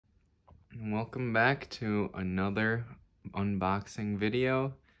And welcome back to another unboxing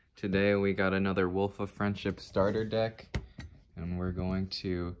video. Today we got another Wolf of Friendship starter deck, and we're going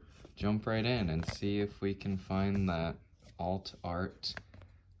to jump right in and see if we can find that alt art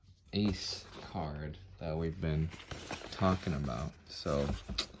ace card that we've been talking about. So,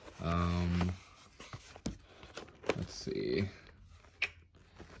 let's see.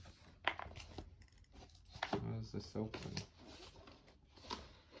 How does this open?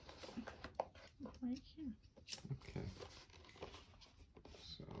 Right here. Okay.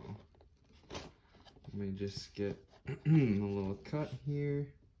 So, let me just get a little cut here.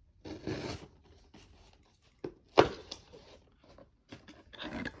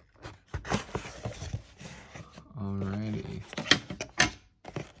 Alrighty.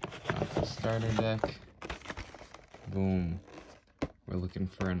 Got the starter deck. Boom. We're looking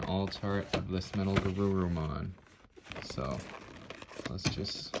for an alt art of this Metal Garurumon. So, let's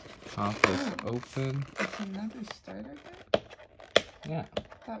just pop this open. It's another starter deck? Yeah.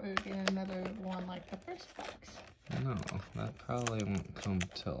 Thought we would get another one like the first box. No, that probably won't come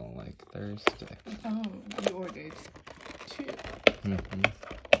till like Thursday. Oh, you ordered two.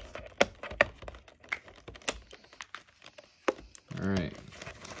 Alright,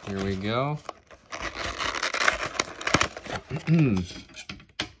 here we go.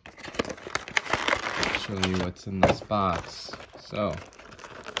 Show you what's in this box. So,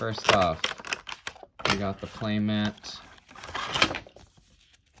 first off, we got the playmat.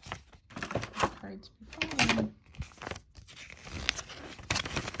 Cards before.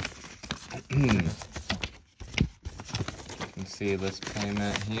 You can see this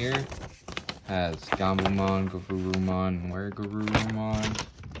playmat here has Gabumon, Garurumon, and Garurumon,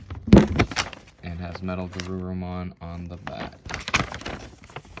 and has Metal Garurumon on the back.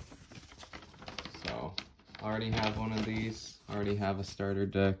 So, already have one of these, already have a starter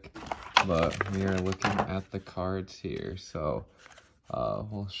deck, but we are looking at the cards here. So,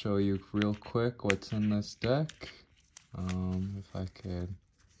 we'll show you real quick what's in this deck. If I could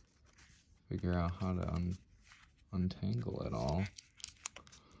figure out how to untangle it all.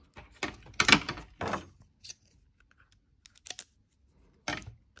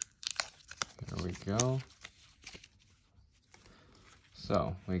 There we go.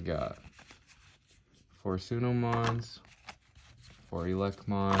 So, we got 4 Sunomons, 4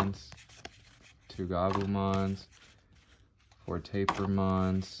 Elecmons, 2 Gabumons, 4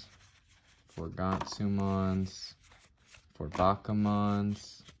 Tapermons, 4 Gatsumons, 4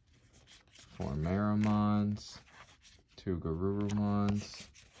 Bakamons, 4 Marimons, 2 Garurumons,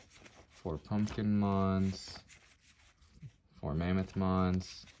 4 Pumpkinmons, 4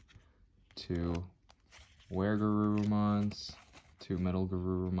 Mammothmons, 2 Garurumons, 2 Metal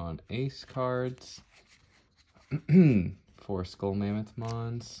Garurumon Ace cards, 4 Skull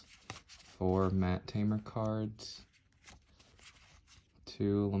Mammothmons, 4 Mat Tamer cards,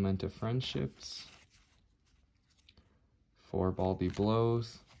 2 Lament of Friendships, 4 Baldy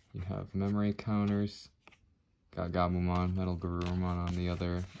Blows. You have memory counters, got Gabumon, Metal Garurumon on the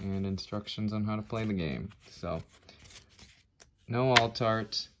other, and instructions on how to play the game. So, no alt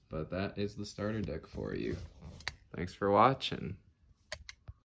art, but that is the starter deck for you. Thanks for watching.